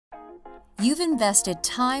You've invested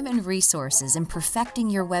time and resources in perfecting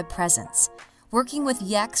your web presence, working with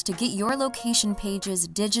Yext to get your location pages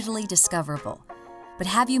digitally discoverable. But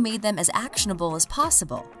have you made them as actionable as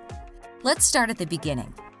possible? Let's start at the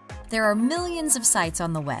beginning. There are millions of sites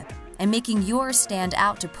on the web, and making yours stand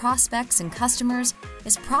out to prospects and customers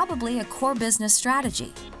is probably a core business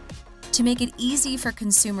strategy. To make it easy for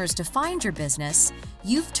consumers to find your business,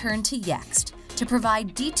 you've turned to Yext to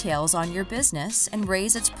provide details on your business and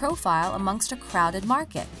raise its profile amongst a crowded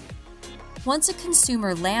market. Once a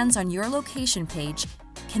consumer lands on your location page,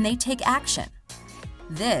 can they take action?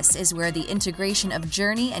 This is where the integration of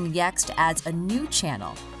JRNI and Yext adds a new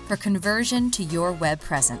channel for conversion to your web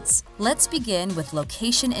presence. Let's begin with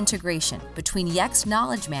location integration between Yext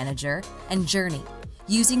Knowledge Manager and JRNI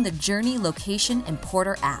using the JRNI Location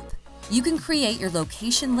Importer app. You can create your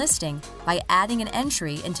location listing by adding an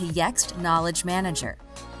entry into Yext Knowledge Manager.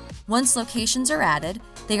 Once locations are added,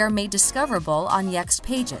 they are made discoverable on Yext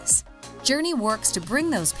pages. JRNI works to bring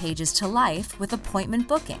those pages to life with appointment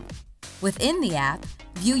booking. Within the app,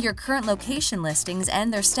 view your current location listings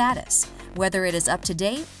and their status, whether it is up to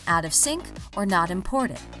date, out of sync, or not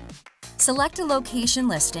imported. Select a location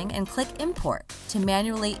listing and click Import to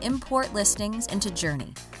manually import listings into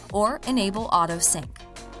JRNI or enable auto sync.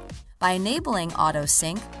 By enabling auto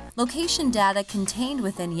sync, location data contained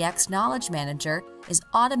within Yext Knowledge Manager is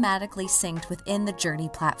automatically synced within the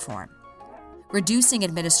JRNI platform, reducing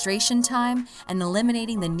administration time and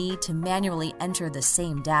eliminating the need to manually enter the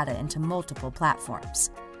same data into multiple platforms.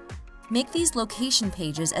 Make these location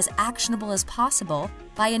pages as actionable as possible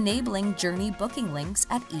by enabling JRNI booking links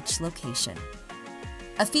at each location.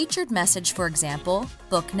 A featured message, for example,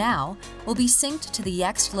 Book Now, will be synced to the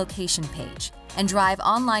Yext location page and drive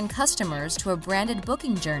online customers to a branded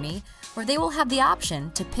booking journey where they will have the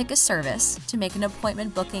option to pick a service to make an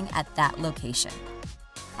appointment booking at that location,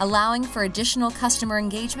 allowing for additional customer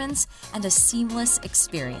engagements and a seamless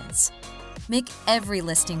experience. Make every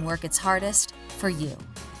listing work its hardest for you.